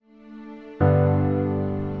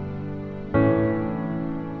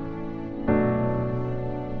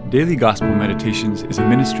Daily Gospel Meditations is a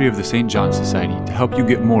ministry of the St. John Society to help you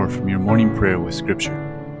get more from your morning prayer with Scripture.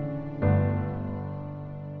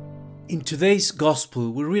 In today's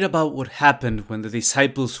Gospel, we read about what happened when the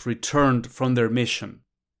disciples returned from their mission.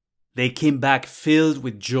 They came back filled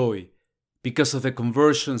with joy because of the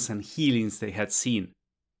conversions and healings they had seen.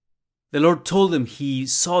 The Lord told them He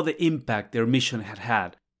saw the impact their mission had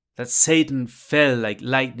had, that Satan fell like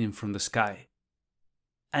lightning from the sky.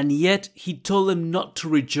 And yet He told them not to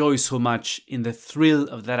rejoice so much in the thrill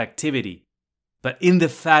of that activity, but in the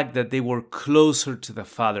fact that they were closer to the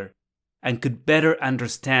Father and could better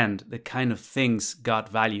understand the kind of things God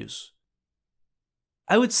values.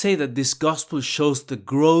 I would say that this Gospel shows the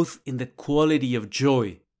growth in the quality of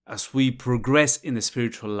joy as we progress in the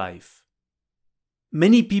spiritual life.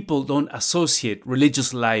 Many people don't associate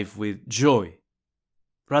religious life with joy.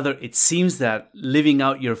 Rather, it seems that living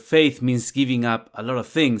out your faith means giving up a lot of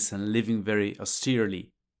things and living very austerely.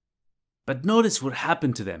 But notice what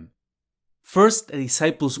happened to them. First, the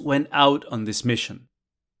disciples went out on this mission.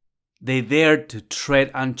 They dared to tread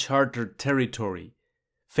uncharted territory,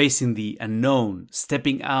 facing the unknown,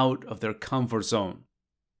 stepping out of their comfort zone.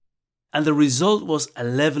 And the result was a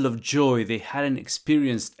level of joy they hadn't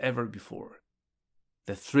experienced ever before.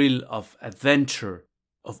 The thrill of adventure,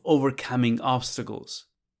 of overcoming obstacles,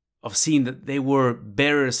 of seeing that they were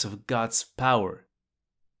bearers of God's power.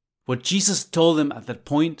 What Jesus told them at that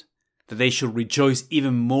point, that they should rejoice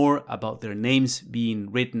even more about their names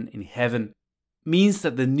being written in heaven, means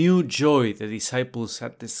that the new joy the disciples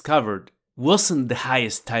had discovered wasn't the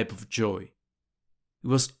highest type of joy. It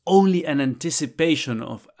was only an anticipation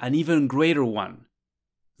of an even greater one,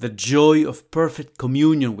 the joy of perfect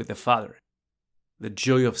communion with the Father, the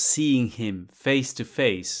joy of seeing Him face to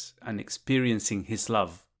face and experiencing His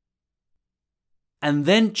love. And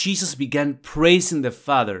then Jesus began praising the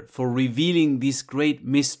Father for revealing these great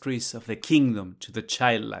mysteries of the kingdom to the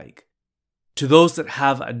childlike, to those that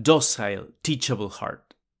have a docile, teachable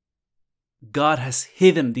heart. God has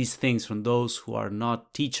hidden these things from those who are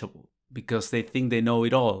not teachable because they think they know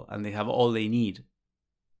it all and they have all they need.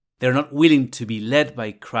 They're not willing to be led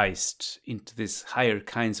by Christ into these higher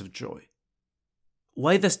kinds of joy.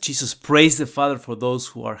 Why does Jesus praise the Father for those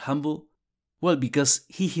who are humble? Well, because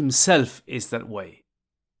He Himself is that way.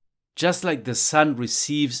 Just like the Son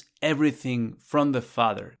receives everything from the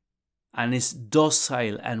Father and is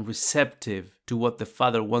docile and receptive to what the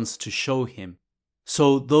Father wants to show Him,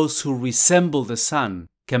 so those who resemble the Son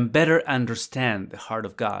can better understand the heart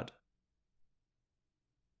of God.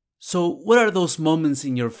 So, what are those moments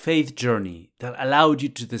in your faith journey that allowed you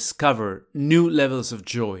to discover new levels of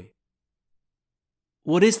joy?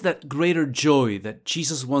 What is that greater joy that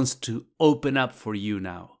Jesus wants to open up for you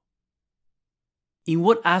now? In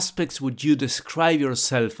what aspects would you describe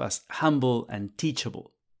yourself as humble and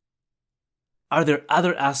teachable? Are there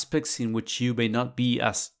other aspects in which you may not be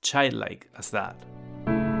as childlike as that?